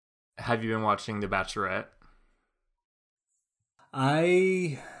have you been watching The Bachelorette?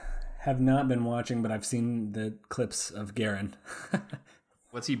 I have not been watching, but I've seen the clips of Garen.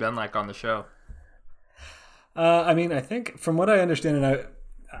 What's he been like on the show? I think from what I understand, and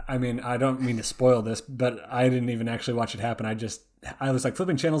I don't mean to spoil this, but I didn't even actually watch it happen. I was like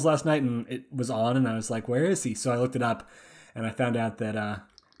flipping channels last night and it was on and I was like, where is he? So I looked it up and I found out that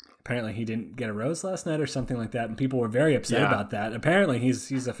apparently he didn't get a rose last night or something like that. And people were very upset about that. Apparently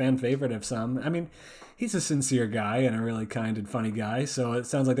he's a fan favorite of some. I mean, he's a sincere guy and a really kind and funny guy. So it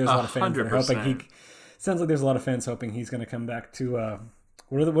sounds like there's a lot of fans that are hoping sounds like there's a lot of fans hoping he's going to come back to,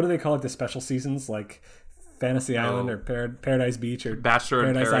 what do they call it? The special seasons, like Fantasy Island or Paradise Beach or Bachelor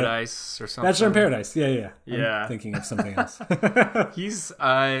in Paradise or something. Bachelor in Paradise. Yeah. I'm thinking of something else. He's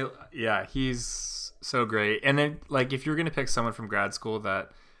so great. And then, like, if you were going to pick someone from grad school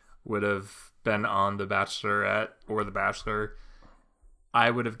that would have been on The Bachelorette or The Bachelor,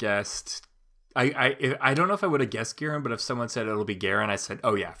 I would have guessed. I don't know if I would have guessed Garen, but if someone said it'll be Garen, I said,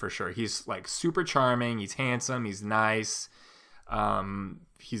 oh yeah, for sure. He's like super charming. He's handsome. He's nice.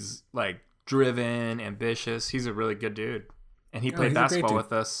 He's like driven, ambitious. He's a really good dude. And he played basketball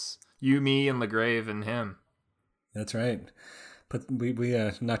with us. You, me, and LaGrave and him. That's right. But we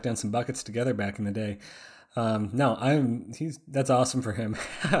knocked down some buckets together back in the day. That's awesome for him.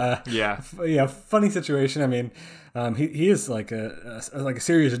 Yeah. Funny situation. I mean, he is like a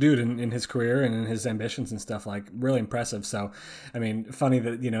serious dude in his career and in his ambitions and stuff, like really impressive. So, I mean, funny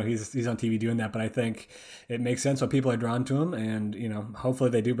that, he's on TV doing that, but I think it makes sense why people are drawn to him and, hopefully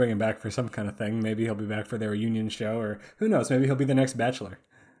they do bring him back for some kind of thing. Maybe he'll be back for their reunion show or who knows, maybe he'll be the next Bachelor.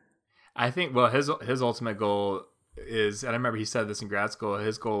 I think, well, his ultimate goal is, and I remember he said this in grad school,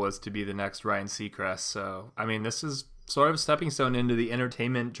 his goal was to be the next Ryan Seacrest. So, I mean, this is sort of a stepping stone into the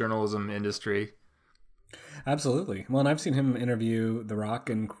entertainment journalism industry. Absolutely. Well, and I've seen him interview The Rock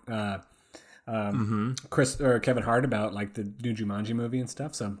and Chris or Kevin Hart about like the new Jumanji movie and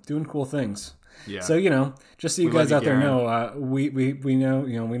stuff. So doing cool things. Yeah. So, just so you guys out there know, we know,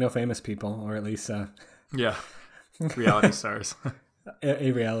 we know famous people, or at least reality stars.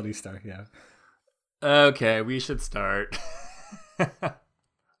 A reality star, yeah. Okay, we should start.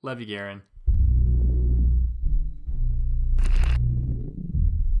 Love you, Garen.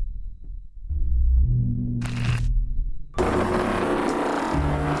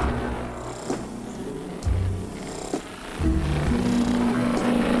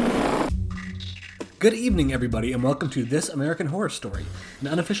 Good evening, everybody, and welcome to This American Horror Story, an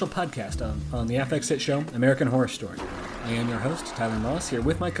unofficial podcast on the FX hit show American Horror Story. I am your host, Tyler Moss, here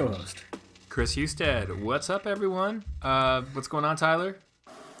with my co-host, Chris Husted. What's up, everyone? What's going on, Tyler?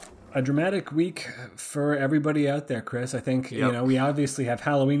 A dramatic week for everybody out there, Chris. I think, we obviously have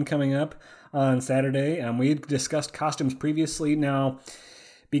Halloween coming up on Saturday. We discussed costumes previously. Now,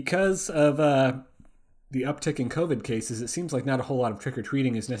 because of the uptick in COVID cases, it seems like not a whole lot of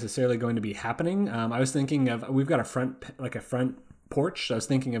trick-or-treating is necessarily going to be happening. I was thinking of, we've got a front porch. So I was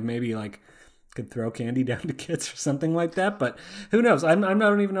thinking of maybe could throw candy down to kids or something like that, but who knows? I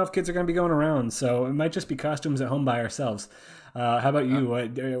don't even know if kids are going to be going around, so it might just be costumes at home by ourselves. How about you?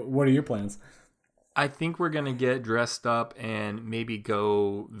 What are your plans? I think we're going to get dressed up and maybe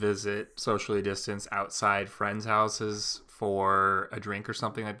go visit socially distanced outside friends' houses for a drink or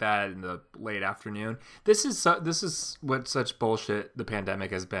something like that in the late afternoon. This is what such bullshit the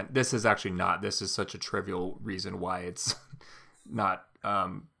pandemic has been. This is actually not. This is such a trivial reason why it's not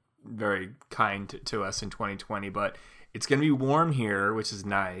very kind to us in 2020, but it's going to be warm here, which is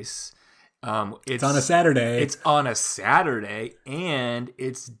nice. It's on a Saturday. It's on a Saturday, and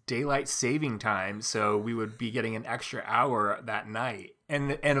it's daylight saving time, so we would be getting an extra hour that night.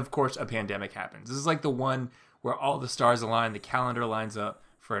 And of course, a pandemic happens. This is like the one where all the stars align, the calendar lines up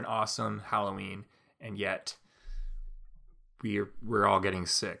for an awesome Halloween, and yet we're all getting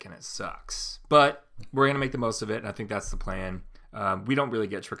sick, and it sucks. But we're going to make the most of it, and I think that's the plan. We don't really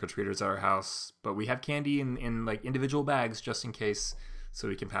get trick-or-treaters at our house, but we have candy in like individual bags just in case, so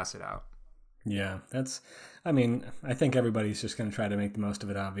we can pass it out. Yeah, I think everybody's just going to try to make the most of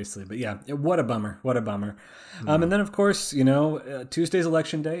it, obviously. But yeah, what a bummer. Mm-hmm. And then, of course, Tuesday's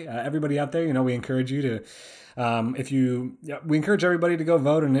election day. Everybody out there, we encourage you to, we encourage everybody to go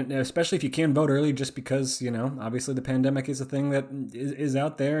vote, and especially if you can vote early, just because, obviously the pandemic is a thing that is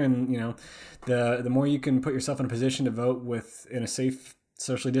out there. And, the more you can put yourself in a position to vote in a safe,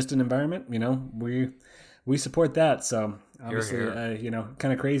 socially distant environment, we support that. So obviously,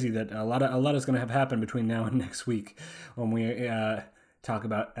 kind of crazy that a lot is going to have happened between now and next week when we talk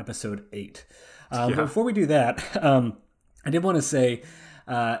about episode 8. But before we do that, I did want to say,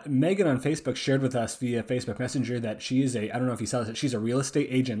 Megan on Facebook shared with us via Facebook Messenger that she is I don't know if you saw this, she's a real estate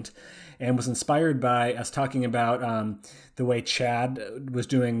agent, and was inspired by us talking about the way Chad was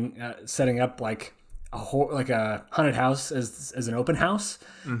doing, setting up like a haunted house as an open house.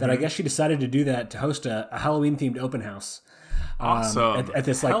 That I guess she decided to do that to host a Halloween themed open house. Awesome. At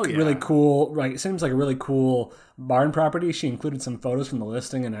this like really cool, like it seems like a really cool barn property. She included some photos from the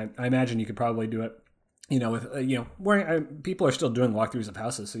listing, and I imagine you could probably do it, with wearing. People are still doing walkthroughs of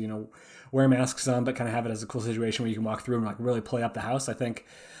houses, so wear masks on, but kind of have it as a cool situation where you can walk through and like really play up the house. I think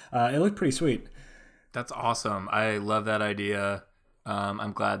it looked pretty sweet. That's awesome. I love that idea.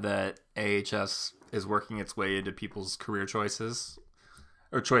 I'm glad that AHS is working its way into people's career choices.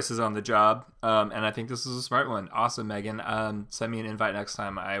 Or choices on the job, and I think this is a smart one. Awesome, Megan. Send me an invite next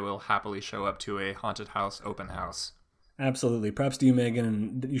time. I will happily show up to a haunted house open house. Absolutely. Props to you, Megan,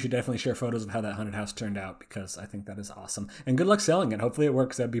 and you should definitely share photos of how that haunted house turned out, because I think that is awesome. And good luck selling it. Hopefully it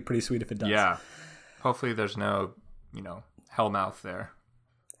works. That'd be pretty sweet if it does. Yeah. Hopefully there's no, hellmouth there.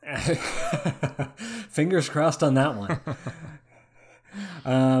 Fingers crossed on that one.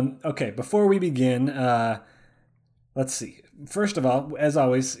 Okay, before we begin, let's see. First of all, as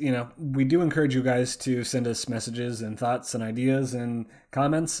always, we do encourage you guys to send us messages and thoughts and ideas and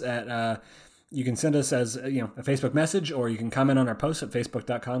comments at, you can send us as, a Facebook message, or you can comment on our post at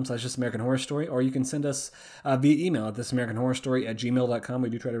facebook.com/thisamericanhorrorstory, or you can send us via email at thisamericanhorrorstory@gmail.com. We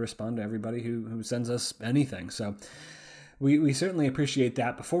do try to respond to everybody who sends us anything. So we certainly appreciate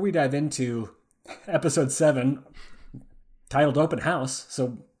that. Before we dive into episode 7, titled Open House,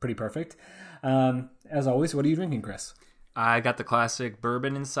 so pretty perfect. As always, what are you drinking, Chris? I got the classic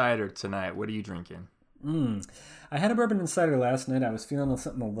bourbon and cider tonight. What are you drinking? I had a bourbon and cider last night. I was feeling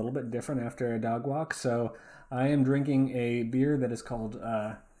something a little bit different after a dog walk, so I am drinking a beer that is called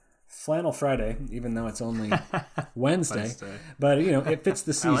Flannel Friday, even though it's only Wednesday. But it fits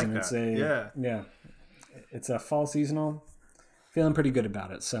the season. I like that. It's a fall seasonal. Feeling pretty good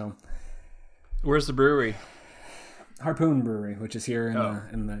about it. So, where's the brewery? Harpoon Brewery, which is here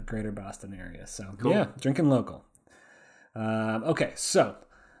in the greater Boston area. So cool. Yeah, drinking local. Okay, so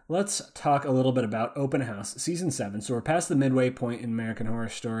let's talk a little bit about Open House, Season 7. So we're past the midway point in American Horror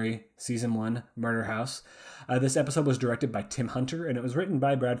Story, Season 1, Murder House. This episode was directed by Tim Hunter, and it was written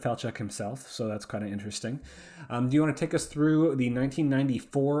by Brad Falchuk himself, so that's kind of interesting. Do you want to take us through the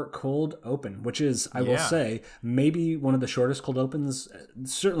 1994 cold open, which is, I will say, maybe one of the shortest cold opens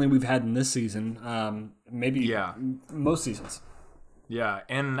certainly we've had in this season, maybe most seasons. Yeah,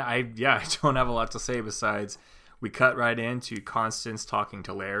 and I don't have a lot to say besides we cut right into Constance talking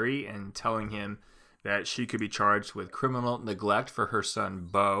to Larry and telling him that she could be charged with criminal neglect for her son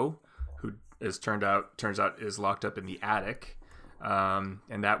Beau, who turns out is locked up in the attic,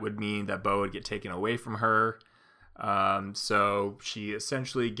 and that would mean that Beau would get taken away from her. So she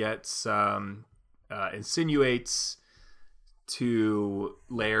essentially gets insinuates to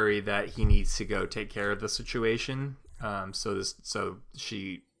Larry that he needs to go take care of the situation, so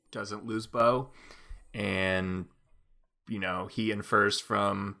she doesn't lose Beau. And he infers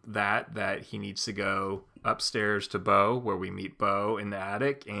from that he needs to go upstairs to Beau, where we meet Beau in the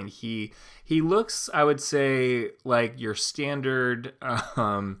attic, and he looks, I would say, like your standard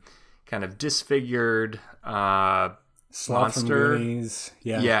kind of disfigured monster.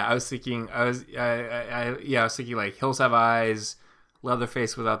 Yeah, I was thinking like Hills Have Eyes,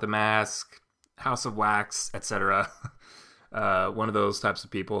 Leatherface without the mask, House of Wax, etc. One of those types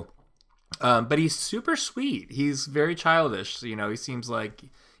of people. But he's super sweet. He's very childish. He seems like,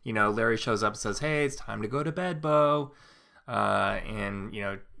 Larry shows up and says, "Hey, it's time to go to bed, Beau,"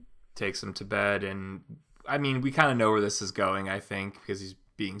 and takes him to bed. And I mean, we kind of know where this is going, I think, because he's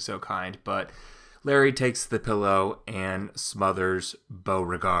being so kind. But Larry takes the pillow and smothers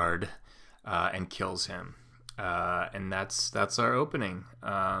Beauregard and kills him. And that's our opening.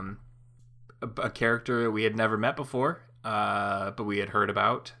 A character we had never met before, but we had heard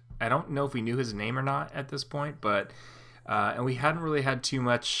about. I don't know if we knew his name or not at this point, but and we hadn't really had too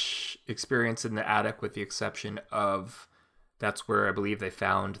much experience in the attic, with the exception of that's where I believe they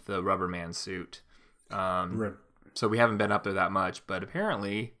found the Rubberman suit. Right. So we haven't been up there that much, but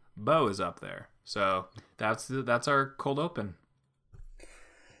apparently Beau is up there. So that's our cold open.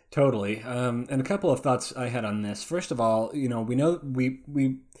 Totally. And a couple of thoughts I had on this. First of all, we know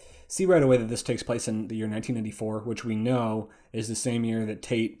we see right away that this takes place in the year 1994, which we know is the same year that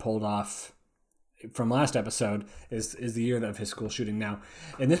Tate pulled off from last episode, is the year of his school shooting. Now,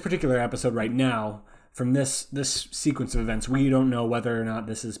 in this particular episode right now, from this sequence of events, we don't know whether or not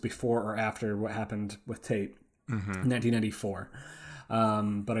this is before or after what happened with Tate in 1994.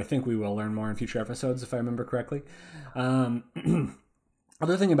 But I think we will learn more in future episodes, if I remember correctly.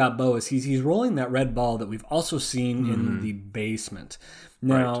 other thing about Bo is he's rolling that red ball that we've also seen in the basement.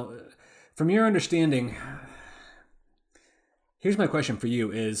 Now, from your understanding, here's my question for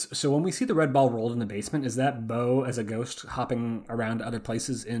you is, so when we see the red ball rolled in the basement, is that Bo as a ghost hopping around other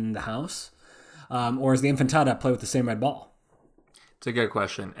places in the house? Or is the Infantata play with the same red ball? It's a good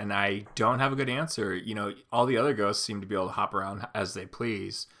question, and I don't have a good answer. You know, all the other ghosts seem to be able to hop around as they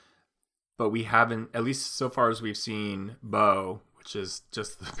please, but we haven't, at least so far as we've seen Bo, which is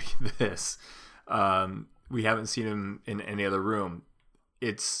just this, we haven't seen him in any other room.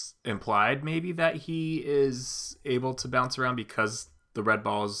 It's implied maybe that he is able to bounce around because the red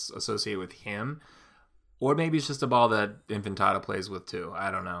ball is associated with him, or maybe it's just a ball that Infantata plays with too.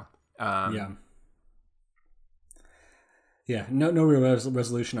 I don't know. Yeah, no real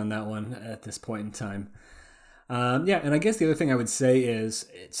resolution on that one at this point in time. And I guess the other thing I would say is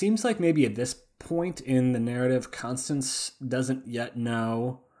it seems like maybe at this point in the narrative, Constance doesn't yet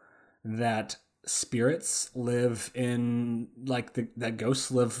know that spirits live in, like, that ghosts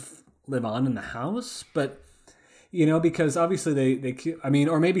live on in the house, but because obviously they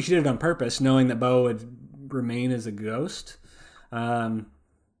or maybe she did it on purpose, knowing that Bo would remain as a ghost. I'm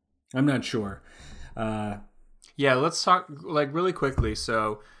not sure. Yeah, let's talk like really quickly.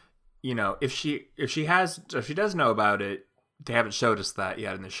 So, if she does know about it, they haven't showed us that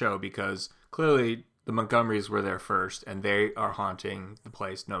yet in the show, because clearly the Montgomerys were there first and they are haunting the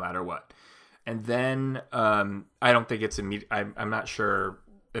place no matter what. And then I don't think it's immediate. I'm not sure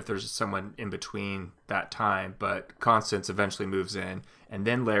if there's someone in between that time, but Constance eventually moves in, and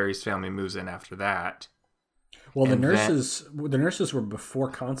then Larry's family moves in after that. Well, the nurses were before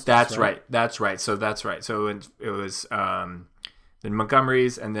Constance. That's right. So it was the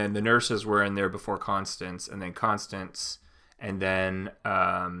Montgomerys, and then the nurses were in there before Constance, and then Constance, and then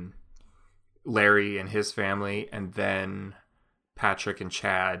Larry and his family, and then Patrick and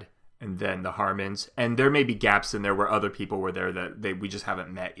Chad, and then the Harmons. And there may be gaps in there where other people were there that we just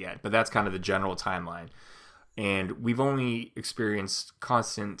haven't met yet, but that's kind of the general timeline. And we've only experienced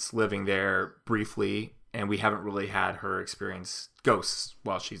Constance living there briefly, and we haven't really had her experience ghosts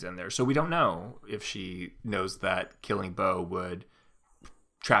while she's in there. So we don't know if she knows that killing Bo would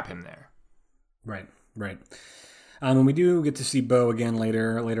trap him there. Right. And we do get to see Bo again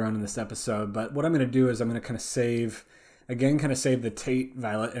later on in this episode. But what I'm going to do is I'm going to kind of save the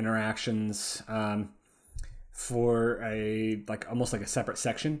Tate-Violet interactions for almost like a separate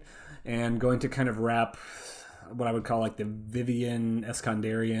section, and going to kind of wrap what I would call like the Vivian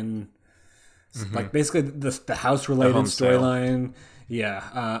Eskandarian, like basically the house related storyline.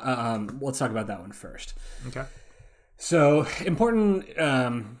 Yeah. Let's talk about that one first. Okay. So, important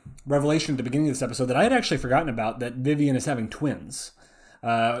revelation at the beginning of this episode that I had actually forgotten about, that Vivian is having twins.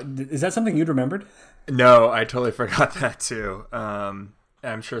 Is that something you'd remembered? No, I totally forgot that too.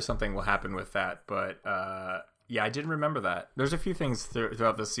 I'm sure something will happen with that, but yeah, I didn't remember that. There's a few things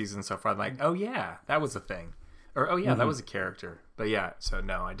throughout this season so far. I'm like, oh yeah, that was a thing. Or, oh yeah, that was a character. But yeah, so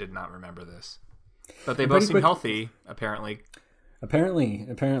no, I did not remember this. But they both seem healthy, apparently. Apparently.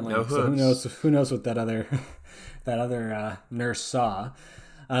 No so who knows what that other nurse saw.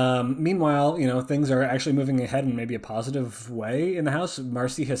 Meanwhile, things are actually moving ahead in maybe a positive way in the house.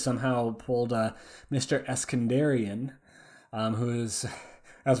 Marcy has somehow pulled Mr. Eskandarian, who is,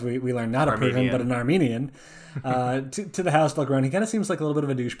 as we learn, not a Persian, but an Armenian, to the house to look around. He kind of seems like a little bit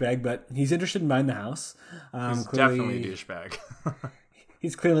of a douchebag, but he's interested in buying the house. He's definitely a douchebag.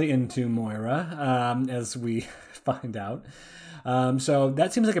 He's clearly into Moira, as we find out. So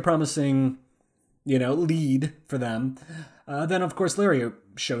that seems like a promising, lead for them. Then, of course, Larry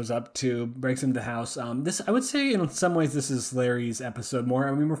shows up breaks into the house. This, I would say, in some ways, this is Larry's episode more.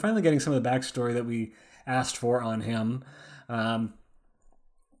 I mean, we're finally getting some of the backstory that we asked for on him,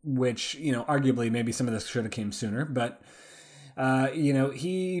 which, arguably maybe some of this should have came sooner. But,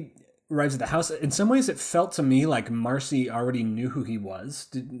 he arrives at the house. In some ways, it felt to me like Marcy already knew who he was.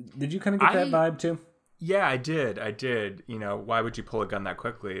 Did you kind of get that vibe too? Yeah, I did. Why would you pull a gun that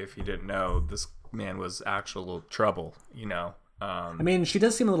quickly if you didn't know this man was actual trouble? I mean, she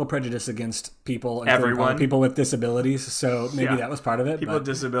does seem a little prejudiced against people. Everyone. People with disabilities. So maybe that was part of it. People with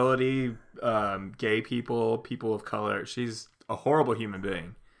disability, gay people, people of color. She's a horrible human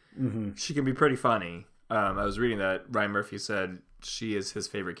being. Mm-hmm. She can be pretty funny. I was reading that Ryan Murphy said she is his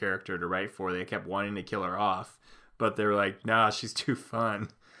favorite character to write for. They kept wanting to kill her off, but they're like, nah, she's too fun.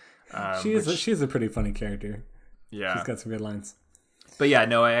 She is a pretty funny character. Yeah. She's got some good lines. But yeah,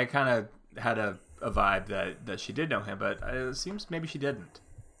 no, I kind of had a vibe that she did know him, but it seems maybe she didn't.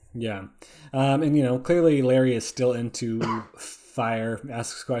 Yeah. And, clearly Larry is still into fire,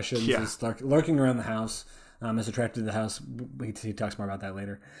 asks questions, is lurking around the house. is attracted to the house. He talks more about that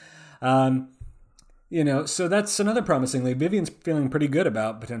later. So that's another promising lead. Vivian's feeling pretty good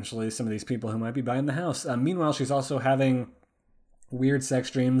about potentially some of these people who might be buying the house. Meanwhile, she's also having weird sex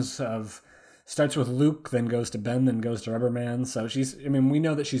dreams of starts with Luke, then goes to Ben, then goes to Rubberman. So we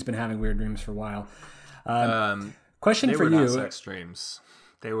know that she's been having weird dreams for a while. Question for you: not sex dreams.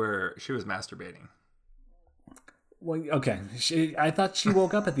 She was masturbating. Well, okay. I thought she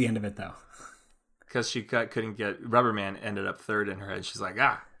woke up at the end of it though, because she couldn't get Rubberman. Ended up third in her head. She's like,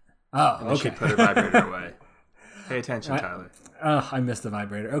 Oh, and then okay. She put her vibrator away. Pay attention, Tyler. I missed the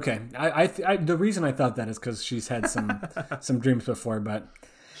vibrator. Okay. I the reason I thought that is because she's had some dreams before, but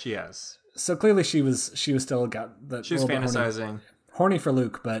she has. So clearly she was still got the. She was fantasizing. Horny for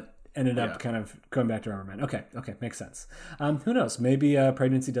Luke, but ended up kind of going back to Rubberman. Okay, makes sense. Who knows? Maybe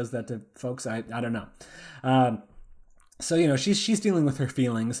pregnancy does that to folks. I don't know. So she's dealing with her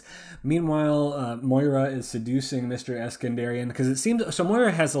feelings. Meanwhile, Moira is seducing Mr. Eskandarian because it seems so.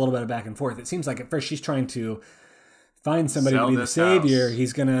 Moira has a little bit of back and forth. It seems like at first she's trying to find somebody to be the savior. House.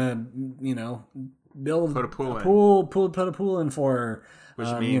 He's gonna build put a pool put a pool in for her.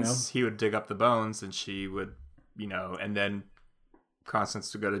 Which means he would dig up the bones and she would, and then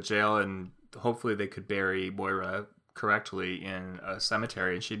Constance would go to jail and hopefully they could bury Moira correctly in a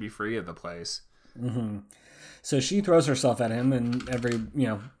cemetery and she'd be free of the place. Mm-hmm. So she throws herself at him in every,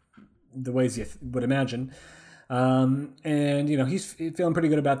 the ways you would imagine. And he's feeling pretty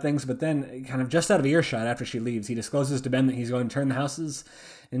good about things, but then kind of just out of earshot after she leaves, he discloses to Ben that he's going to turn the houses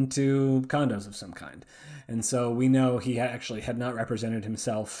into condos of some kind. And so we know he actually had not represented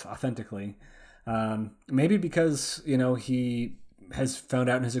himself authentically. Maybe because, he has found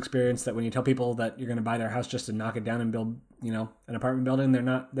out in his experience that when you tell people that you're going to buy their house just to knock it down and build, an apartment building,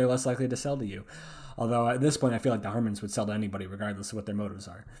 they're less likely to sell to you. Although at this point, I feel like the Harmons would sell to anybody regardless of what their motives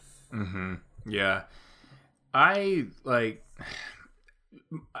are. Mm-hmm. Yeah. I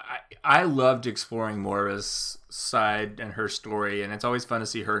loved exploring Moira's side and her story, and it's always fun to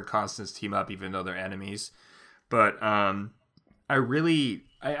see her and Constance team up, even though they're enemies. But I'm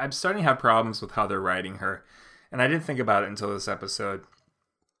starting to have problems with how they're writing her, and I didn't think about it until this episode.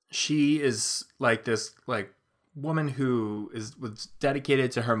 She is like this woman who was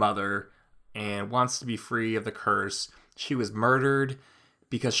dedicated to her mother and wants to be free of the curse. She was murdered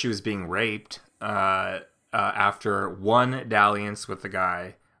because she was being raped after one dalliance with the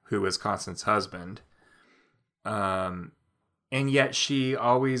guy who was Constance's husband. And yet she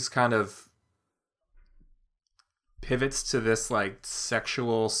always kind of pivots to this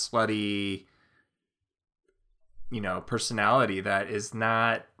sexual slutty, personality that is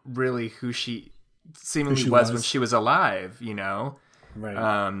not really who she seemingly was when she was alive,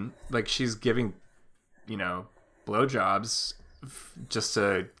 Right. She's giving, blowjobs just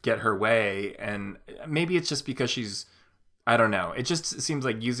to get her way, and maybe it's just because I don't know. It just seems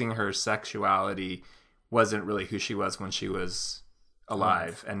like using her sexuality wasn't really who she was when she was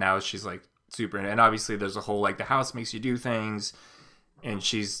alive, and now she's super. And obviously, there's a whole the house makes you do things, and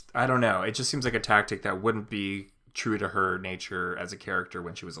I don't know. It just seems like a tactic that wouldn't be true to her nature as a character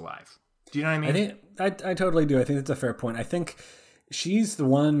when she was alive. Do you know what I mean? I totally do. I think that's a fair point. I think she's the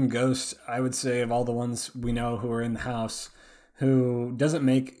one ghost, I would say, of all the ones we know who are in the house, who doesn't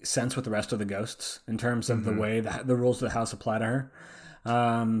make sense with the rest of the ghosts in terms of the way that the rules of the house apply to her.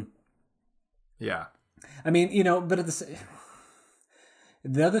 Yeah. I mean, but at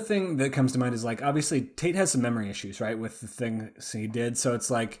the other thing that comes to mind is obviously Tate has some memory issues, right, with the things he did. So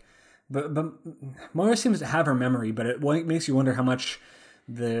it's but Moira seems to have her memory, but it makes you wonder how much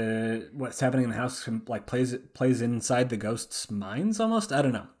what's happening in the house plays inside the ghosts' minds almost. I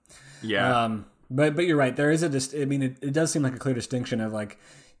don't know. Yeah. But you're right. There is it does seem like a clear distinction of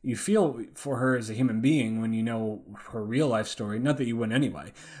you feel for her as a human being when you know her real life story. Not that you wouldn't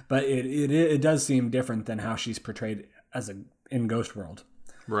anyway, but it does seem different than how she's portrayed in Ghost World.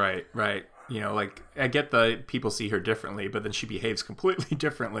 Right. I get the people see her differently, but then she behaves completely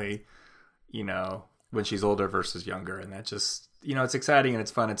differently, when she's older versus younger. And that just, it's exciting and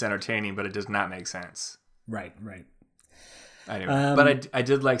it's fun, it's entertaining, but it does not make sense. Right. Anyway, but I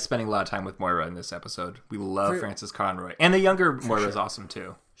did like spending a lot of time with Moira in this episode. We love Frances Conroy. And the younger Moira is awesome,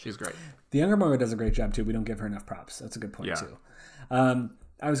 too. She's great. The younger Moira does a great job, too. We don't give her enough props. That's a good point, too.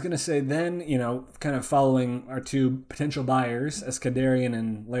 I was going to say then, kind of following our two potential buyers, Eskandarian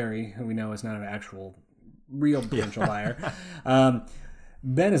and Larry, who we know is not an actual real potential buyer.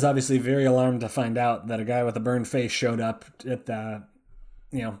 Ben is obviously very alarmed to find out that a guy with a burned face showed up at the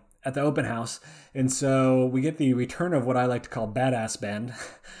open house. And so we get the return of what I like to call Badass Ben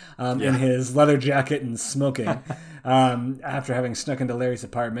in his leather jacket and smoking after having snuck into Larry's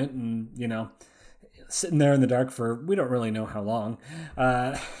apartment and, sitting there in the dark for we don't really know how long.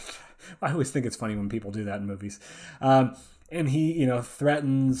 I always think it's funny when people do that in movies. And he,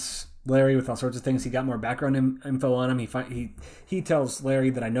 threatens Larry with all sorts of things. He got more background info on him. He tells Larry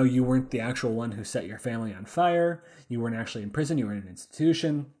that I know you weren't the actual one who set your family on fire. You weren't actually in prison. You were in an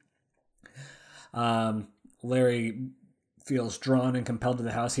institution. Larry feels drawn and compelled to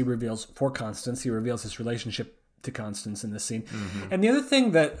the house. He reveals his relationship to Constance in this scene. Mm-hmm. And the other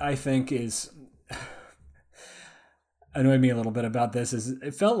thing that I think is annoyed me a little bit about this is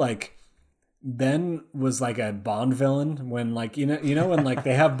it felt like Ben was like a Bond villain when when like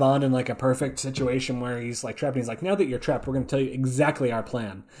they have Bond in like a perfect situation where he's like trapped and he's like, now that you're trapped, we're going to tell you exactly our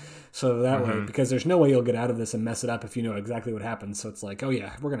plan. So that way, because there's no way you'll get out of this and mess it up if you know exactly what happens. So it's like, oh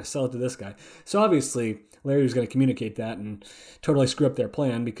yeah, we're going to sell it to this guy. So obviously Larry was going to communicate that and totally screw up their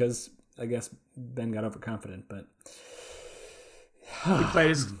plan because I guess Ben got overconfident, but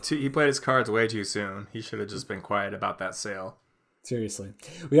he played his cards way too soon. He should have just been quiet about that sale. Seriously.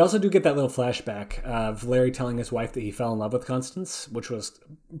 We also do get that little flashback of Larry telling his wife that he fell in love with Constance, which was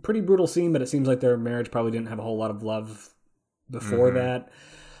a pretty brutal scene, but it seems like their marriage probably didn't have a whole lot of love before that.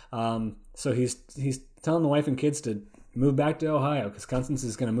 So he's telling the wife and kids to move back to Ohio because Constance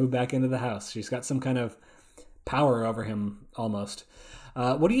is going to move back into the house. She's got some kind of power over him almost.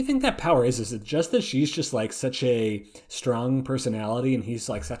 What do you think that power is? Is it just that she's just like such a strong personality and he's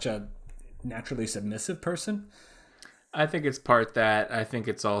like such a naturally submissive person? I think it's part that. I think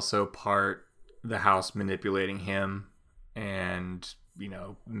it's also part the house manipulating him and,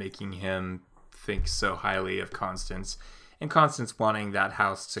 making him think so highly of Constance. And Constance wanting that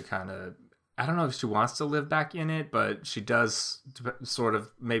house to kind of, I don't know if she wants to live back in it, but she does sort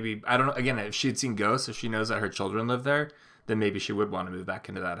of maybe, I don't know, again, if she had seen ghosts, if she knows that her children live there, then maybe she would want to move back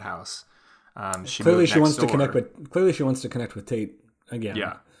into that house. Clearly she wants to connect with Tate again.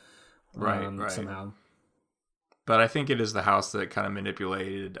 Yeah. Right. Somehow. But I think it is the house that kind of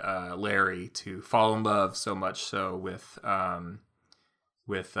manipulated Larry to fall in love so much so with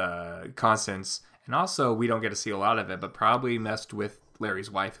Constance. And also, we don't get to see a lot of it, but probably messed with Larry's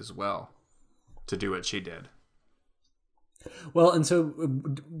wife as well to do what she did. Well, and so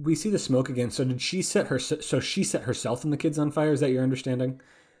we see the smoke again. So did she set herself and the kids on fire? Is that your understanding?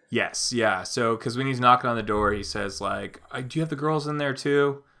 Yes, yeah. So, because when he's knocking on the door, he says, like, do you have the girls in there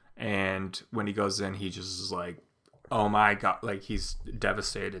too? And when he goes in, he just is like, oh my God, like he's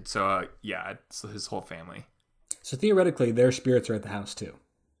devastated. So, yeah, it's his whole family. So theoretically, their spirits are at the house too.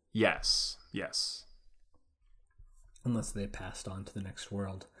 Yes. Unless they passed on to the next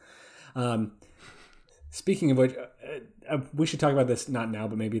world. Speaking of which, we should talk about this not now,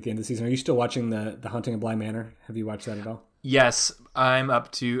 but maybe at the end of the season. Are you still watching the Haunting of Bly Manor? Have you watched that at all? Yes, I'm up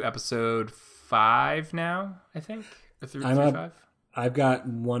to episode 5 now, I think. Through 5. I've got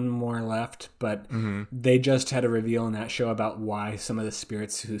one more left, but they just had a reveal in that show about why some of the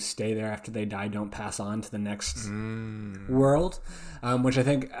spirits who stay there after they die don't pass on to the next world, which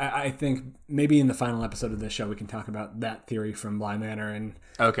I think maybe in the final episode of this show we can talk about that theory from Bly Manor and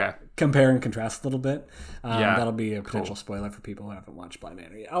compare and contrast a little bit. That'll be a potential spoiler for people who haven't watched Bly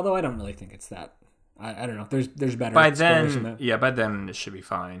Manor yet, although I don't really think it's that. I don't know. There's better by spoilers than that. Yeah, by then it should be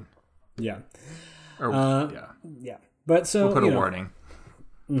fine. Yeah. Yeah. But so we'll put a warning.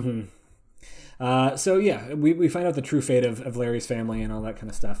 So yeah, we find out the true fate of Larry's family and all that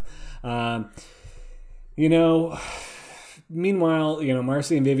kind of stuff. Meanwhile,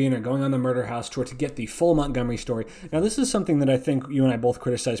 Marcy and Vivian are going on the murder house tour to get the full Montgomery story. Now, this is something that I think you and I both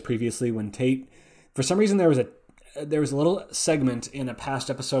criticized previously when Tate, for some reason, there was a little segment in a past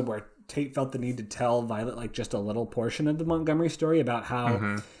episode where Tate felt the need to tell Violet like just a little portion of the Montgomery story about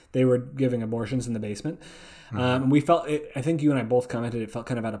how they were giving abortions in the basement. We felt it, I think you and I both commented it felt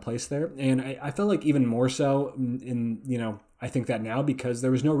kind of out of place there, and I felt like even more so in I think that now because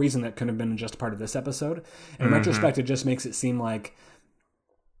there was no reason that couldn't have been just part of this episode. In retrospect, it just makes it seem like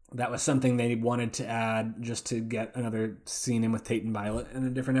that was something they wanted to add just to get another scene in with Tate and Violet in a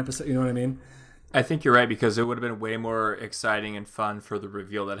different episode. You know what I mean? I think you're right, because it would have been way more exciting and fun for the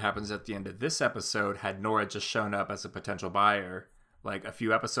reveal that happens at the end of this episode had Nora just shown up as a potential buyer like a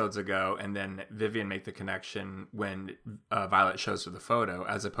few episodes ago, and then Vivian make the connection when Violet shows her the photo,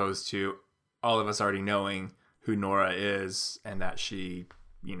 as opposed to all of us already knowing who Nora is and that she,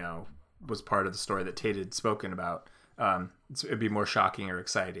 was part of the story that Tate had spoken about. It'd be more shocking or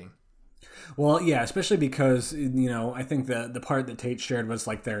exciting. Well, yeah, especially because, I think the part that Tate shared was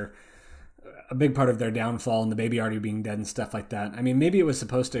like their a big part of their downfall and the baby already being dead and stuff like that. I mean, maybe it was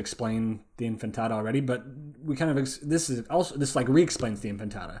supposed to explain the infantada already, but we kind of this like re-explains the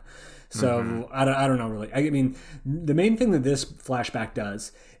infantada. So I don't know really. I mean, the main thing that this flashback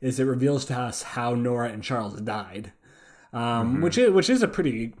does is it reveals to us how Nora and Charles died, which is a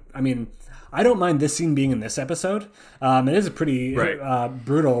pretty. I mean, I don't mind this scene being in this episode. It is a pretty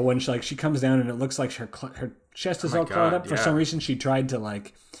brutal when she comes down and it looks like her chest is all clawed up. For some reason, she tried to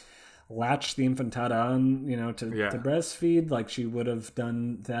like latch the infantada on, to breastfeed like she would have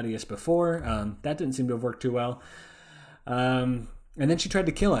done Thaddeus before. That didn't seem to have worked too well. And then she tried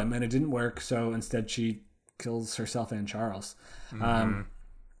to kill him, and it didn't work. So instead, she kills herself and Charles.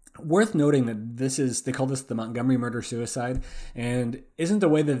 Worth noting that they call this the Montgomery murder-suicide. And isn't the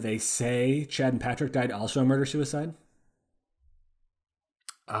way that they say Chad and Patrick died also a murder-suicide?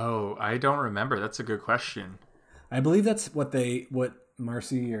 Oh, I don't remember. That's a good question. I believe that's what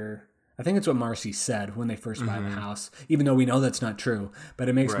Marcy I think it's what Marcy said when they first buy the house, even though we know that's not true. But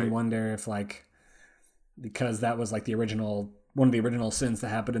it makes me wonder if because that was like one of the original sins that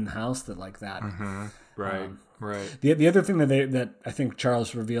happened in the house that like that. Right. The other thing that I think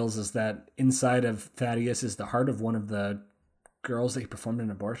Charles reveals is that inside of Thaddeus is the heart of one of the girls that he performed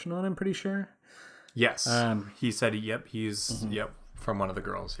an abortion on, I'm pretty sure. Yes. He said, he's from one of the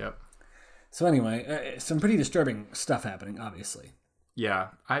girls. Yep. So anyway, some pretty disturbing stuff happening, obviously. Yeah.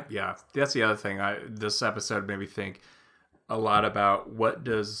 That's the other thing. This episode made me think a lot about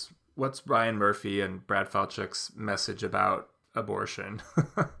what's Ryan Murphy and Brad Falchuk's message about abortion.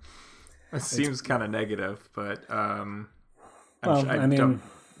 It seems kind of negative, but I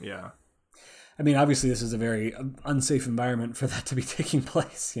mean, obviously this is a very unsafe environment for that to be taking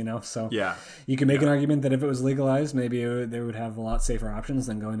place, so you can make an argument that if it was legalized, maybe they would have a lot safer options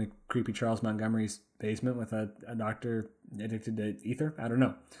than going to creepy Charles Montgomery's basement with a doctor addicted to ether. I don't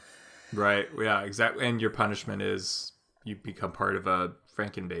know. Right. Yeah, exactly. And your punishment is you become part of a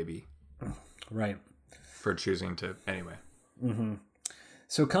Frankenbaby. Right. For choosing to, anyway.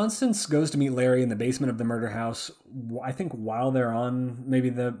 So Constance goes to meet Larry in the basement of the murder house, I think while they're on maybe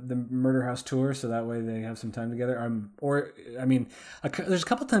the murder house tour, so that way they have some time together. There's a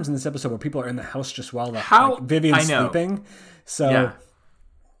couple times in this episode where people are in the house just while Vivian's sleeping. So,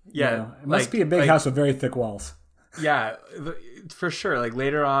 it must be a big house with very thick walls. Yeah, for sure. Like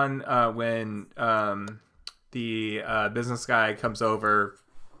later on when the business guy comes over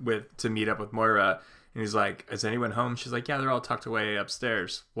to meet up with Moira, and he's like, is anyone home? She's like, yeah, they're all tucked away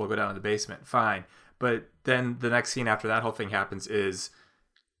upstairs. We'll go down to the basement. Fine. But then the next scene after that whole thing happens is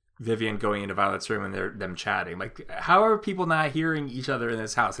Vivian going into Violet's room and them chatting. Like, how are people not hearing each other in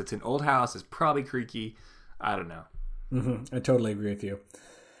this house? It's an old house. It's probably creaky. I don't know. I totally agree with you.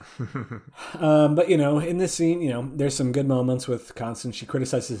 But, in this scene, there's some good moments with Constance. She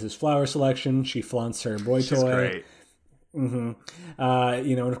criticizes his flower selection. She flaunts her boy toy. She's great. And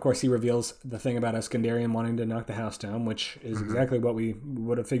of course he reveals the thing about Eskandarian wanting to knock the house down, which is exactly what we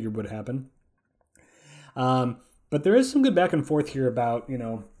would have figured would happen. But there is some good back and forth here about,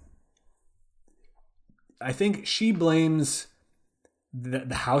 I think she blames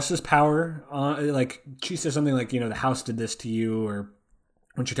the house's power on, like, she says something like, the house did this to you, or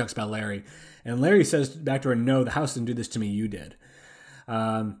when she talks about Larry. And Larry says back to her, no, the house didn't do this to me, you did.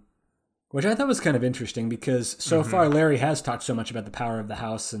 Which I thought was kind of interesting because so far Larry has talked so much about the power of the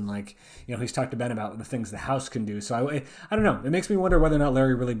house and he's talked to Ben about the things the house can do. So I don't know. It makes me wonder whether or not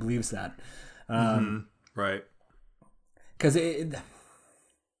Larry really believes that. Right. Because it's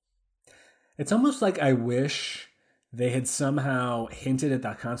almost like I wish they had somehow hinted at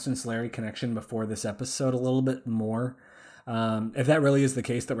the Constance-Larry connection before this episode a little bit more. If that really is the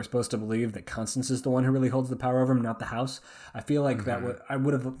case, that we're supposed to believe that Constance is the one who really holds the power over him, not the house, I feel like I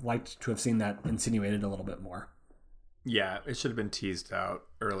would have liked to have seen that insinuated a little bit more. Yeah, it should have been teased out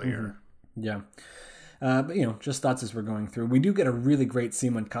earlier. Yeah. But, just thoughts as we're going through. We do get a really great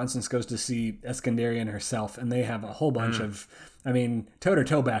scene when Constance goes to see Eskandarian herself, and they have a whole bunch of,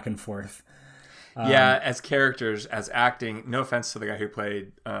 toe-to-toe back and forth. As characters, as acting, no offense to the guy who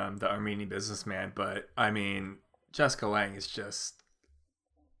played the Armenian businessman, but, Jessica Lange is just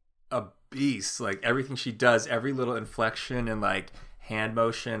a beast. Like, everything she does, every little inflection and, hand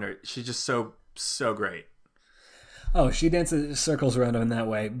motion, she's just so great. Oh, she dances circles around him in that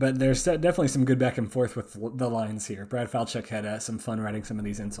way. But there's definitely some good back and forth with the lines here. Brad Falchuk had some fun writing some of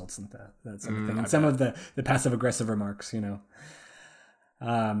these insults and that sort of thing. And some of the passive-aggressive remarks,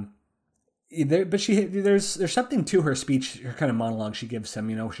 There's something to her speech, her kind of monologue she gives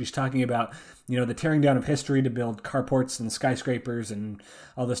him. She's talking about, the tearing down of history to build carports and skyscrapers and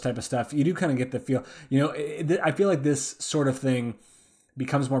all this type of stuff. You do kind of get the feel, I feel like this sort of thing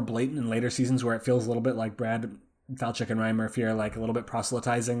becomes more blatant in later seasons where it feels a little bit like Brad Falchuk and Ryan Murphy are like a little bit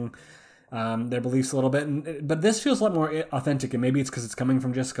proselytizing their beliefs a little bit. But this feels a lot more authentic, and maybe it's because it's coming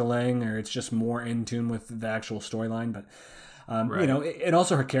from Jessica Lange, or it's just more in tune with the actual storyline. But you know, and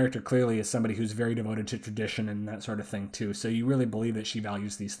also her character clearly is somebody who's very devoted to tradition and that sort of thing too. So you really believe that she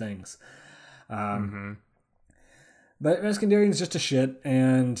values these things. But Eskandarian's just a shit,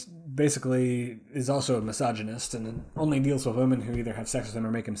 and basically is also a misogynist, and only deals with women who either have sex with him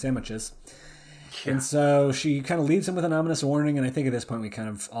or make him sandwiches. Yeah. And so she kind of leaves him with an ominous warning, and I think at this point we kind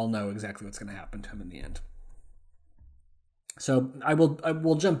of all know exactly what's going to happen to him in the end. So I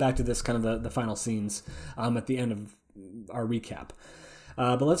will jump back to this kind of the final scenes at the end of our recap.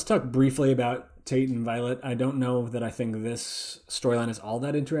 But let's talk briefly about Tate and Violet. I don't know that I think this storyline is all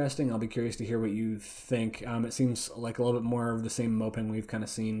that interesting. I'll be curious to hear what you think. It seems like a little bit more of the same moping we've kind of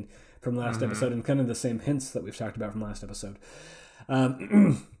seen from last episode, and kind of the same hints that we've talked about from last episode.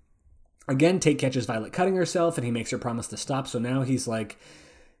 Again, Tate catches Violet cutting herself, and he makes her promise to stop. So now he's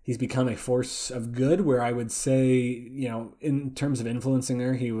become a force of good, where I would say, you know, in terms of influencing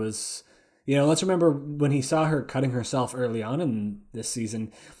her, he was... You know, let's remember when he saw her cutting herself early on in this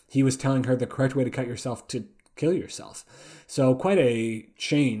season, he was telling her the correct way to cut yourself to kill yourself. So quite a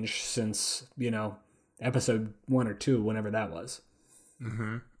change since, you know, episode 1 or 2, whenever that was.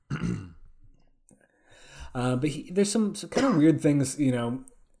 But there's some kind of weird things, you know.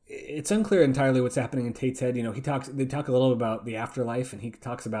 It's unclear entirely what's happening in Tate's head. You know, they talk a little about the afterlife, and he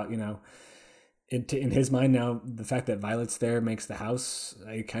talks about, you know, in his mind now, the fact that Violet's there makes the house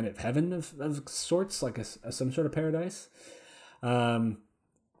a kind of heaven of sorts, like some sort of paradise,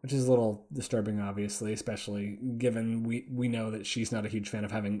 which is a little disturbing, obviously, especially given we know that she's not a huge fan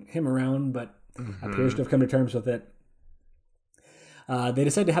of having him around, but appears to have come to terms with it. They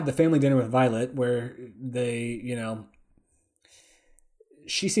decide to have the family dinner with Violet, where they, you know,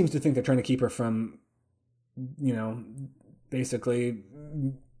 she seems to think they're trying to keep her from, you know, basically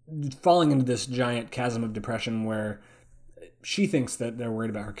falling into this giant chasm of depression where she thinks that they're worried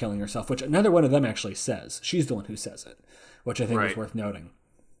about her killing herself, which another one of them actually says. She's the one who says it, which I think is worth noting.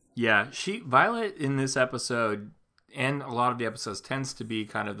 Yeah, Violet in this episode and a lot of the episodes tends to be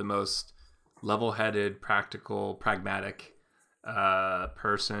kind of the most level-headed, practical, pragmatic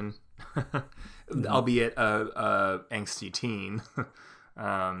person, albeit a angsty teen.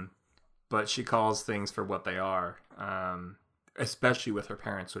 But she calls things for what they are. Especially with her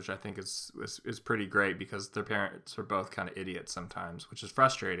parents, which I think is pretty great, because their parents are both kind of idiots sometimes, which is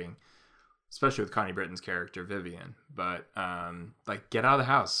frustrating, especially with Connie Britton's character Vivian. But like, get out of the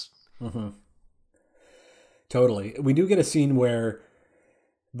house. Totally. We do get a scene where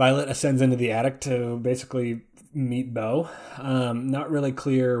Violet ascends into the attic to basically meet Beau. Not really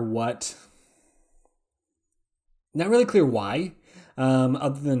clear why.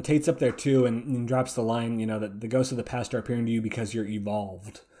 Other than Tate's up there too, and drops the line, you know, that the ghosts of the past are appearing to you because you're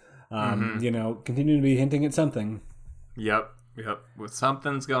evolved. You know, continuing to be hinting at something. Yep. With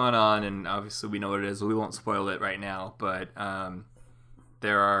something's going on, and obviously we know what it is. We won't spoil it right now, but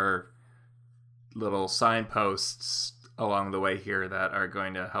there are little signposts along the way here that are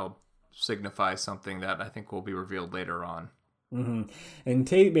going to help signify something that I think will be revealed later on. And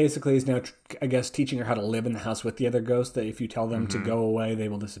Tate basically is now, I guess, teaching her how to live in the house with the other ghosts, that if you tell them to go away, they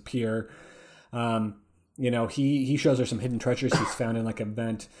will disappear. You know, he shows her some hidden treasures he's found in like a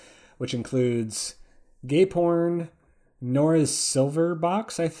vent, which includes gay porn, Nora's silver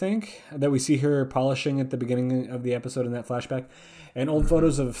box, I think, that we see her polishing at the beginning of the episode in that flashback, and old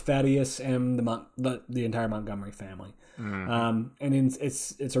photos of Thaddeus and the entire Montgomery family. And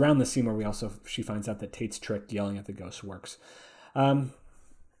it's around the scene where she finds out that Tate's trick yelling at the ghost works. And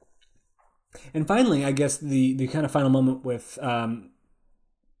finally, I guess the kind of final moment with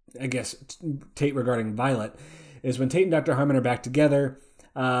Tate regarding Violet is when Tate and Dr. Harmon are back together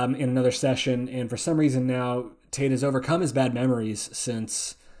in another session, and for some reason now Tate has overcome his bad memories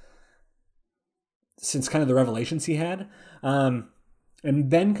since kind of the revelations he had. And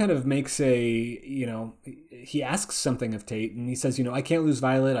Ben kind of makes he asks something of Tate, and he says, you know, I can't lose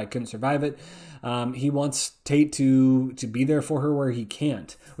Violet. I couldn't survive it. He wants Tate to be there for her where he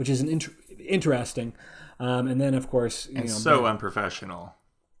can't, which is interesting. And then, of course, Ben, unprofessional.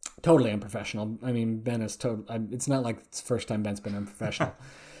 Totally unprofessional. I mean, Ben is it's not like it's the first time Ben's been unprofessional.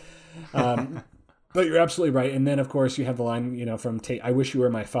 But you're absolutely right. And then, of course, you have the line, you know, from Tate, I wish you were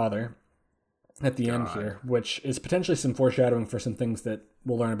my father, at the end here, which is potentially some foreshadowing for some things that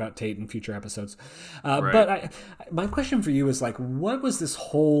we'll learn about Tate in future episodes. But my question for you is, like, what was this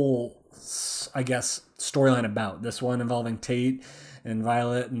whole, I guess, storyline about? This one involving Tate and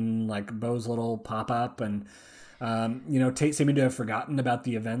Violet and, like, Beau's little pop-up. And Tate seeming to have forgotten about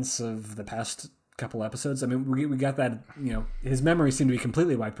the events of the past couple episodes. I mean, we got that, his memory seemed to be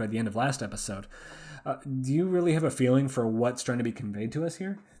completely wiped by the end of last episode. Do you really have a feeling for what's trying to be conveyed to us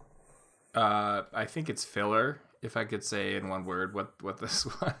here? I think it's filler, if I could say in one word what this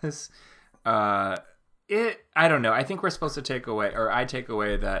was. I don't know. I think we're supposed to take away, or I take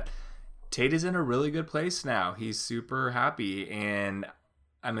away, that Tate is in a really good place now. He's super happy, and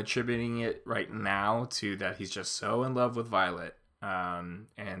I'm attributing it right now to that he's just so in love with Violet, and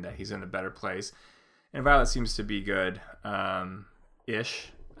that he's in a better place. And Violet seems to be good,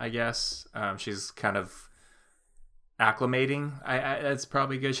 ish, I guess. She's kind of acclimating. That's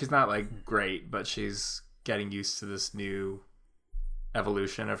probably good. She's not like great, but she's getting used to this new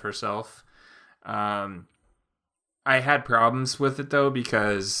evolution of herself. I had problems with it though,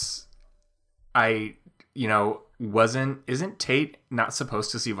 because isn't Tate not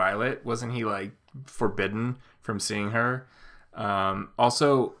supposed to see Violet? Wasn't he like forbidden from seeing her?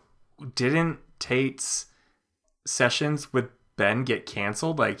 Also, didn't Tate's sessions with Ben get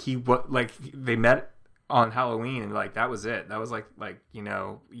canceled? Like they met on Halloween and like that was it. That was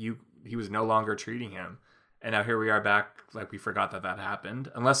he was no longer treating him. And now here we are back, like we forgot that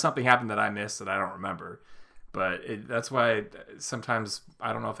happened. Unless something happened that I missed that I don't remember. But that's why sometimes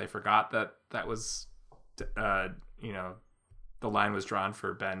I don't know if they forgot that was, the line was drawn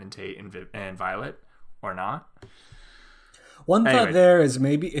for Ben and Tate and Violet or not. One thought there is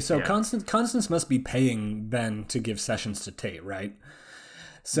maybe Constance must be paying Ben to give sessions to Tate, right?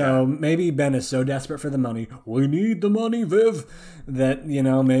 So maybe Ben is so desperate for the money. We need the money, Viv. That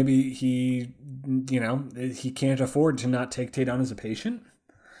maybe he can't afford to not take Tate on as a patient.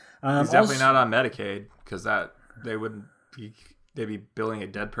 He's definitely not on Medicaid, because they'd be billing a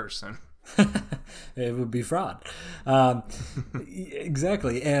dead person. It would be fraud.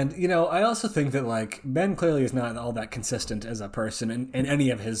 Exactly. And, I also think that, like, Ben clearly is not all that consistent as a person in any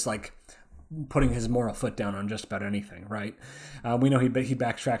of his, like, putting his moral foot down on just about anything, right? We know he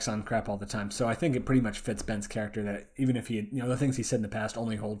backtracks on crap all the time. So I think it pretty much fits Ben's character that even if he, the things he said in the past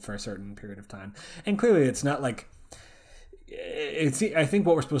only hold for a certain period of time. And clearly it's not like, I think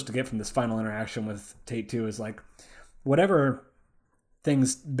what we're supposed to get from this final interaction with Tate too is like, whatever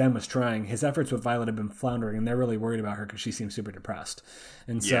things Ben was trying, his efforts with Violet have been floundering, and they're really worried about her because she seems super depressed.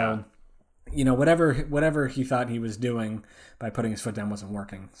 And so, whatever he thought he was doing by putting his foot down wasn't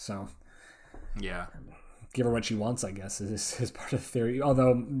working. So, yeah, give her what she wants, I guess, is part of the theory.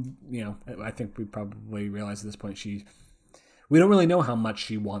 Although, I think we probably realize at this point we don't really know how much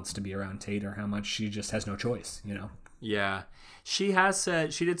she wants to be around Tate or how much she just has no choice, Yeah. She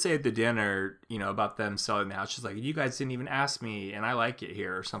did say at the dinner, about them selling the house. She's like, you guys didn't even ask me, and I like it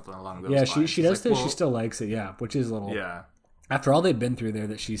here, or something along those lines. Yeah, she does say she still likes it, which is a little... Yeah. After all they've been through there,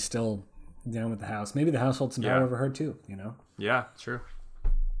 that she's still down with the house. Maybe the house holds some power over her, too, Yeah, true.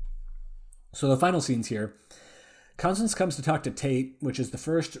 So the final scenes here. Constance comes to talk to Tate, which is the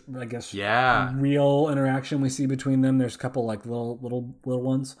first, I guess, real interaction we see between them. There's a couple, like, little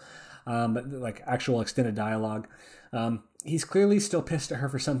ones, but, like, actual extended dialogue. He's clearly still pissed at her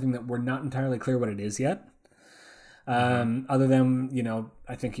for something that we're not entirely clear what it is yet. Other than,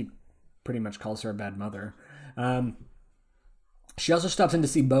 I think he pretty much calls her a bad mother. She also stops in to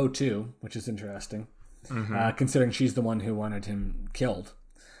see Bo too, which is interesting, considering she's the one who wanted him killed.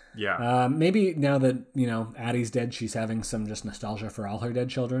 Yeah. Maybe now that, Addie's dead, she's having some just nostalgia for all her dead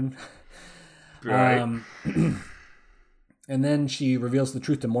children. Right. And then she reveals the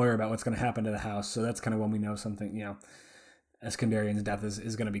truth to Moira about what's going to happen to the house. So that's kind of when we know something, Eskandarian's death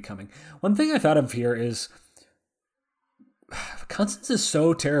is going to be coming. One thing I thought of here is Constance is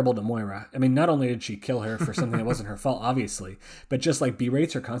so terrible to Moira. I mean, not only did she kill her for something that wasn't her fault, obviously, but just like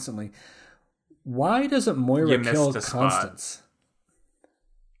berates her constantly. Why doesn't Moira kill Constance?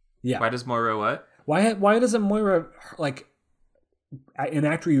 Yeah. Why does Moira what? Why doesn't Moira like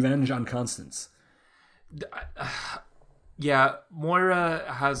enact revenge on Constance? Yeah,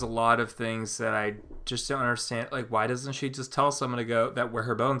 Moira has a lot of things that I just don't understand. Like, why doesn't she just tell someone to go where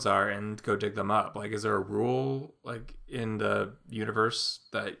her bones are and go dig them up? Like, is there a rule like in the universe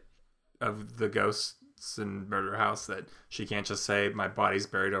that of the ghosts and murder house that she can't just say my body's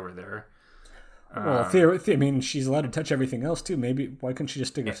buried over there? Well, I mean, she's allowed to touch everything else too. Maybe why couldn't she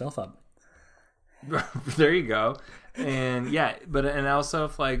just dig herself up? There you go. And yeah, and also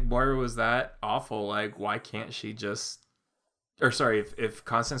if like Moira was that awful, like why can't she just? Or sorry, if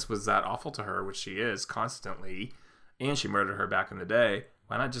Constance was that awful to her, which she is constantly, and she murdered her back in the day,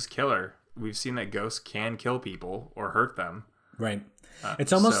 why not just kill her? We've seen that ghosts can kill people or hurt them. Right.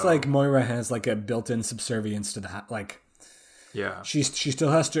 It's almost like Moira has like a built-in subservience to the like. Yeah. She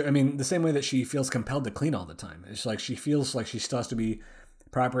still has to. I mean, the same way that she feels compelled to clean all the time. It's like she feels like she still has to be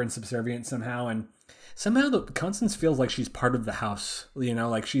proper and subservient somehow, and somehow Constance feels like she's part of the house. You know,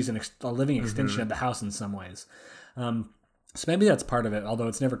 like she's a living extension of the house in some ways. So maybe that's part of it. Although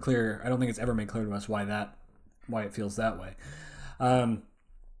it's never clear. I don't think it's ever made clear to us why it feels that way.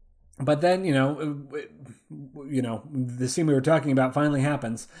 But then, the scene we were talking about finally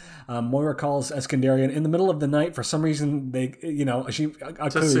happens. Moira calls Eskandarian in the middle of the night. For some reason, she to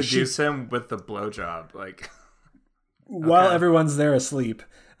seduce him with the blowjob, like while everyone's there asleep.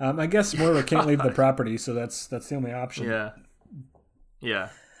 I guess Moira can't leave the property, so that's the only option. Yeah.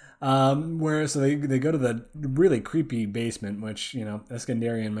 So they go to the really creepy basement, which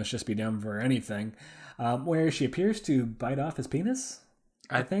Eskandarian must just be down for anything. Where she appears to bite off his penis.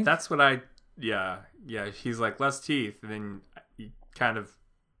 I think that's what yeah. He's like, less teeth. And then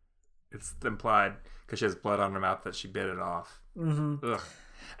it's implied because she has blood on her mouth that she bit it off. Mm-hmm.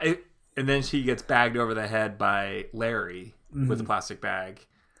 Ugh. And then she gets bagged over the head by Larry with a plastic bag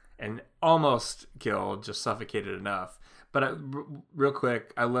and almost killed, just suffocated enough. But real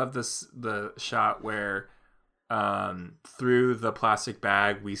quick, I love the shot where through the plastic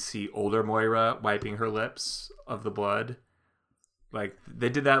bag, we see older Moira wiping her lips of the blood. Like they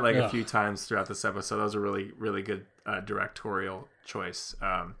did that a few times throughout this episode. That was a really, really good directorial choice.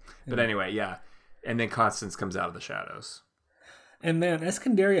 But anyway, yeah. And then Constance comes out of the shadows. And man,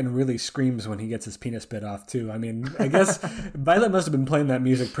 Eskandarian really screams when he gets his penis bit off too. I mean, I guess Violet must have been playing that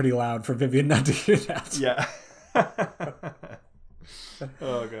music pretty loud for Vivian not to hear that. Yeah.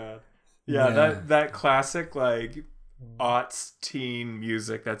 Oh god. Yeah, that classic aughts teen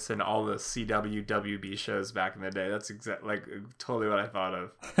music that's in all the CW WB shows back in the day. That's totally what I thought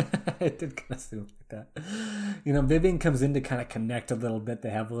of. I did kind of seem like that. Vivian comes in to kind of connect a little bit. They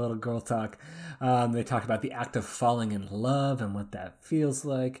have a little girl talk. They talk about the act of falling in love and what that feels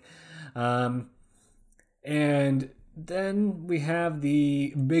like. And then we have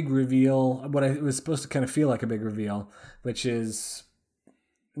the big reveal, what it was supposed to kind of feel like a big reveal, which is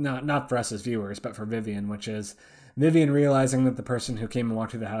not for us as viewers, but for Vivian, which is Vivian realizing that the person who came and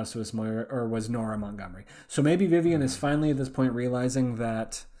walked through the house was Nora Montgomery. So maybe Vivian is finally at this point realizing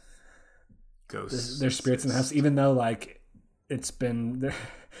that ghosts, there's spirits in the house, even though it's been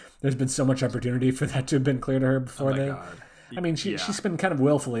there's been so much opportunity for that to have been clear to her before God. I mean, she's been kind of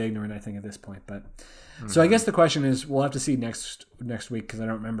willfully ignorant, I think, at this point. But so I guess the question is, we'll have to see next week, because I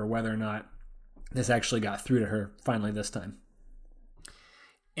don't remember whether or not this actually got through to her finally this time.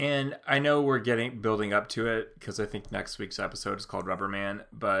 And I know we're building up to it because I think next week's episode is called Rubber Man,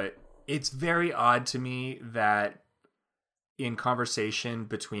 but it's very odd to me that in conversation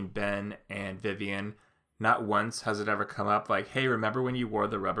between Ben and Vivian, not once has it ever come up like, hey, remember when you wore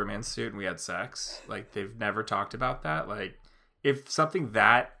the Rubber Man suit and we had sex? Like, they've never talked about that. Like, if something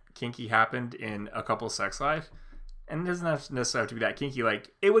that kinky happened in a couple's sex life, and it doesn't necessarily have to be that kinky,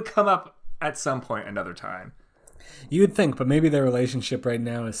 like, it would come up at some point another time. You would think, but maybe their relationship right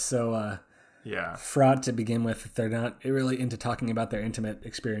now is so fraught to begin with that they're not really into talking about their intimate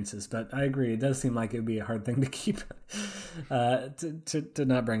experiences. But I agree, it does seem like it would be a hard thing to keep to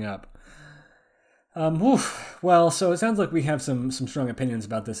not bring up. Well, so it sounds like we have some strong opinions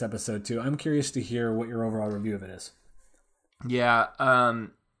about this episode too. I'm curious to hear what your overall review of it is. Yeah,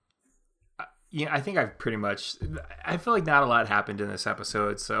 I think I feel like not a lot happened in this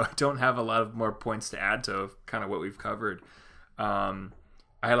episode, so I don't have a lot of more points to add to kind of what we've covered. I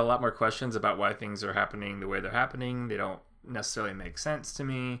had a lot more questions about why things are happening the way they're happening. They don't necessarily make sense to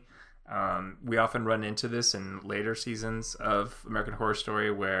me. We often run into this in later seasons of American Horror Story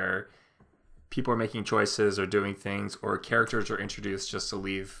where people are making choices or doing things, or characters are introduced just to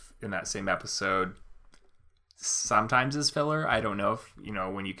leave in that same episode. Sometimes as filler. I don't know if,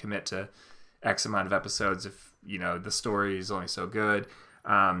 when you commit to X amount of episodes, if the story is only so good.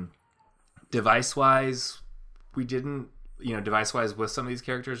 Device wise, we didn't device wise with some of these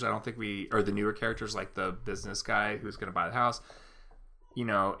characters, I don't think or the newer characters like the business guy who's going to buy the house,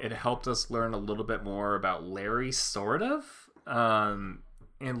 it helped us learn a little bit more about Larry, sort of. And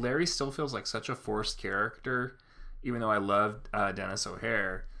Larry still feels like such a forced character, even though I loved Dennis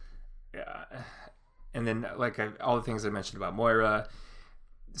O'Hare. Yeah. And then all the things I mentioned about Moira.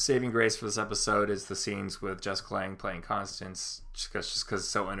 Saving grace for this episode is the scenes with Jessica Lange playing Constance, just because it's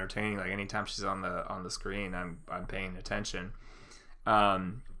so entertaining. Like, anytime she's on the screen, I'm paying attention.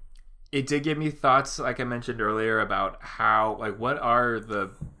 It did give me thoughts, like I mentioned earlier, about how what are the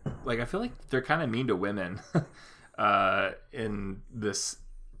I feel like they're kind of mean to women in this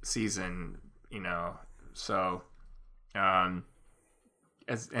season, So, and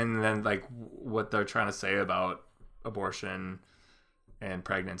then what they're trying to say about abortion and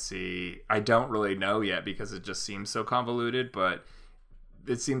pregnancy. I don't really know yet because it just seems so convoluted, but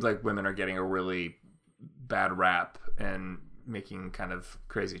it seems like women are getting a really bad rap and making kind of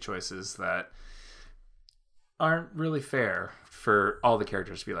crazy choices that aren't really fair for all the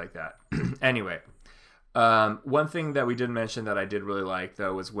characters to be like that. Anyway, one thing that we didn't mention that I did really like,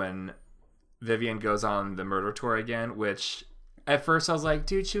 though, was when Vivian goes on the murder tour again, which at first I was like,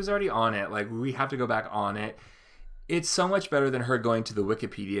 dude, she was already on it. Like, we have to go back on it. It's so much better than her going to the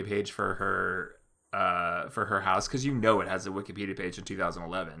Wikipedia page for her house, because it has a Wikipedia page in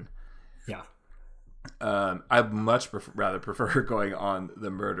 2011. Yeah. I'd much rather prefer her going on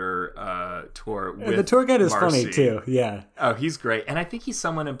the murder tour with the tour guide is Marcy. funny too. Yeah. Oh, he's great, and I think he's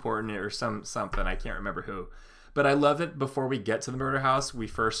someone important or something. I can't remember who, but I love that before we get to the murder house, we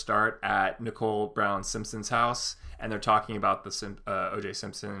first start at Nicole Brown Simpson's house, and they're talking about the O.J.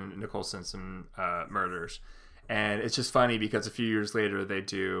 Simpson, Nicole Simpson murders. And it's just funny because a few years later they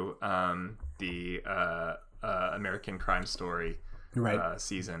do the American Crime Story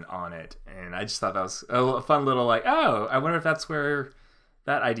season on it, and I just thought that was a fun little like, oh, I wonder if that's where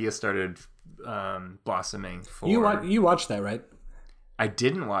that idea started blossoming. For you watched that, right? I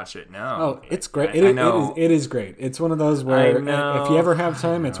didn't watch it. No. Oh, it's great. I know. It is great. It's one of those where if you ever have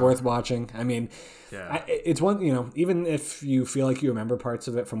time, it's worth watching. I mean, yeah. It's one, even if you feel like you remember parts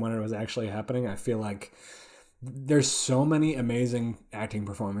of it from when it was actually happening, I feel like there's so many amazing acting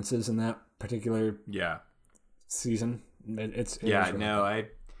performances in that particular season. It's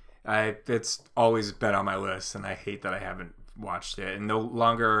always been on my list, and I hate that I haven't watched it. And the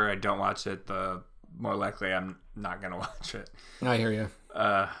longer I don't watch it, the more likely I'm not gonna watch it. I hear you.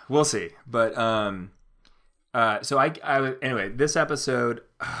 We'll see. But so anyway, this episode,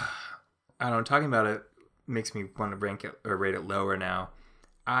 I don't know, talking about it makes me want to rank it or rate it lower now.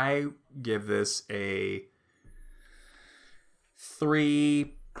 I give this a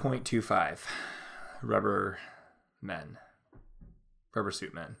 3.25 rubber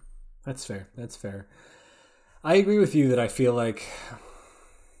suit men. That's fair. I agree with you that I feel like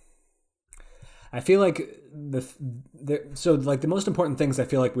the most important things I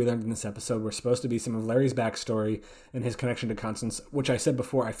feel like we learned in this episode were supposed to be some of Larry's backstory and his connection to Constance, which I said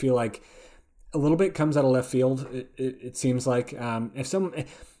before, I feel like a little bit comes out of left field. It seems like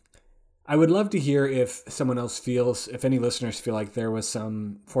I would love to hear if any listeners feel like there was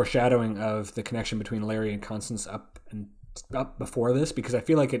some foreshadowing of the connection between Larry and Constance up before this, because I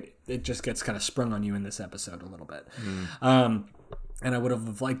feel like it just gets kind of sprung on you in this episode a little bit. And I would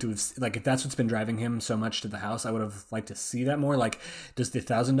have liked to have, like, if that's what's been driving him so much to the house, I would have liked to see that more. Like, does the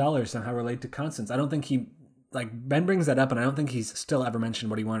 $1,000 somehow relate to Constance? I don't think Ben brings that up, and I don't think he's still ever mentioned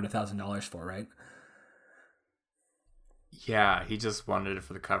what he wanted $1,000 for, right? Yeah, he just wanted it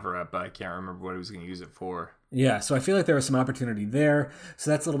for the cover-up, but I can't remember what he was going to use it for. Yeah, so I feel like there was some opportunity there, so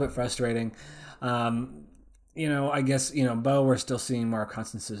that's a little bit frustrating. I guess, Bo, we're still seeing more of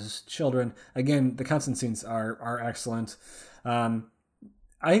Constance's children. Again, the Constance scenes are excellent.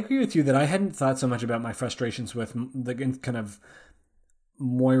 I agree with you that I hadn't thought so much about my frustrations with the kind of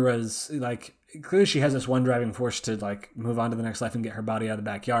Moira's, like, clearly she has this one driving force to, like, move on to the next life and get her body out of the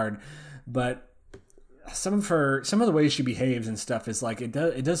backyard, but some of the ways she behaves and stuff is like, it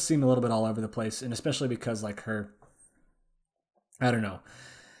does seem a little bit all over the place, and especially because, like, her, I don't know.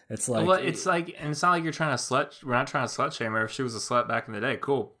 It's like, well, it's like, and it's not like we're not trying to slut shame her. If she was a slut back in the day,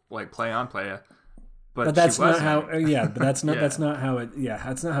 cool, like, play on, play it. But that's not how. But that's not. That's not how it. Yeah,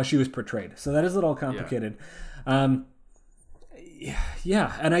 that's not how she was portrayed. So that is a little complicated. And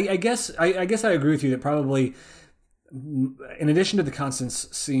I guess I agree with you that probably, in addition to the Constance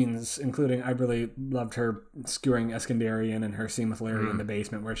scenes, including, I really loved her skewering Eskandarian and her scene with Larry in the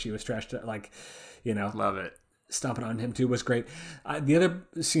basement where she was trashed, like, love it. Stomping on him too was great. The other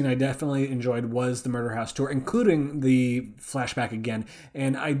scene I definitely enjoyed was the murder house tour, including the flashback again.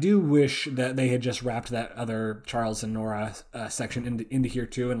 And I do wish that they had just wrapped that other Charles and Nora section into here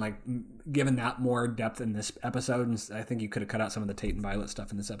too, and, like, given that more depth in this episode. And I think you could have cut out some of the Tate and Violet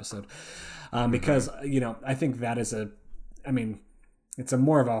stuff in this episode, because I think that is it's a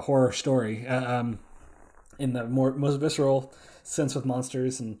more of a horror story in the most visceral sense, with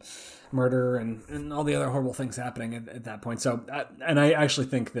monsters and murder and all the other horrible things happening at that point. So, and I actually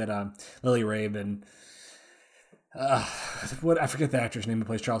think that Lily Rabe and I forget the actor's name who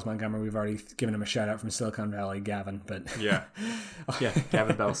plays Charles Montgomery. We've already given him a shout out from Silicon Valley, Gavin. But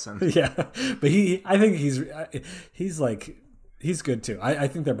Gavin Belson. Yeah, but I think he's good too. I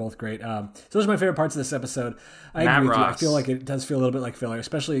think they're both great. So those are my favorite parts of this episode. I agree with you. I feel like it does feel a little bit like filler,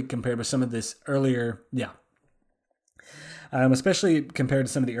 especially compared with some of this earlier. Yeah. especially compared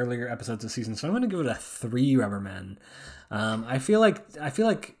to some of the earlier episodes of the season. So I'm going to give it a 3 Rubbermen. I feel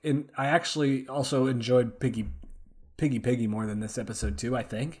like I actually also enjoyed Piggy more than this episode too, I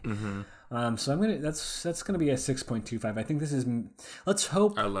think. So that's gonna be a 6.25. I think this is, let's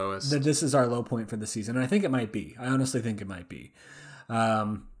hope our lowest, that this is our low point for the season. And I think it might be. I honestly think it might be.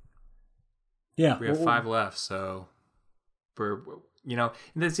 Yeah, we have 5 left, so and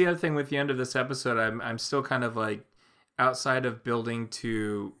that's the other thing with the end of this episode. I'm still kind of like, outside of building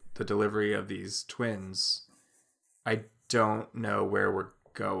to the delivery of these twins, I don't know where we're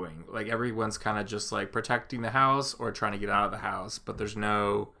going. Like, everyone's kind of just like protecting the house or trying to get out of the house, but there's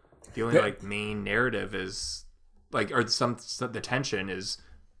no, the only like main narrative is like, or the tension is,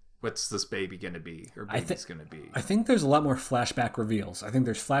 what's this baby gonna be, or baby's gonna be. I think there's a lot more flashback reveals. I think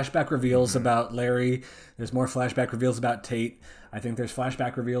there's flashback reveals about Larry. There's more flashback reveals about Tate. I think there's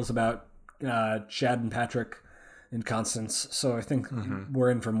flashback reveals about Chad and Patrick and Constance. So I think we're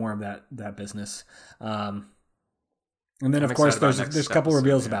in for more of that business. And then, of course, there's a couple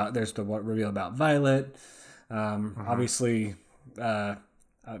reveals about. There's the reveal about Violet. Obviously,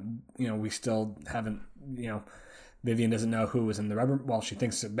 we still haven't. Vivian doesn't know who was in the rubber. Well, she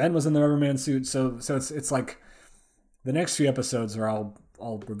thinks that Ben was in the Rubberman suit. So it's like the next few episodes are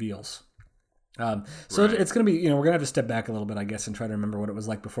all reveals. It's going to be, we're going to have to step back a little bit, I guess, and try to remember what it was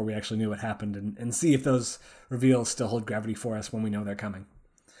like before we actually knew what happened, and see if those reveals still hold gravity for us when we know they're coming.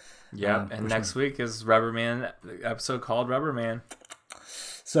 Yeah, and next week is Rubberman, the episode called Rubberman.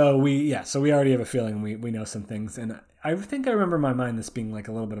 So we already have a feeling we know some things, and I think I remember in my mind this being like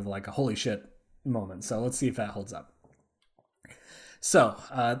a little bit of like a holy shit moment. So let's see if that holds up. So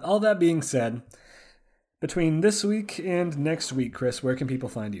all that being said, between this week and next week, Chris, where can people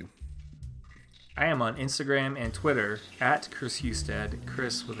find you? I am on Instagram and Twitter at Chris Husted,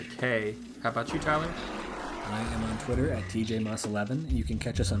 Chris with a K. How about you, Tyler? I am on Twitter at TJMoss11. You can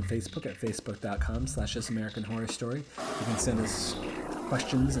catch us on Facebook at facebook.com/This American Horror Story. You can send us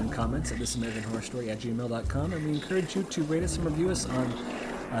questions and comments at thisamericanhorrorstory@gmail.com, and we encourage you to rate us and review us on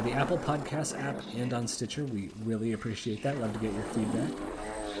the Apple Podcasts app and on Stitcher. We really appreciate that. Love to get your feedback.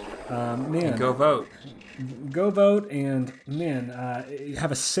 And go vote. Go vote, and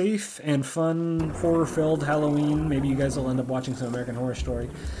have a safe and fun, horror-filled Halloween. Maybe you guys will end up watching some American Horror Story.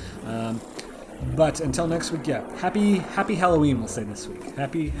 But until next week, happy Halloween, we'll say this week.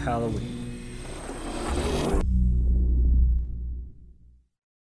 Happy Halloween.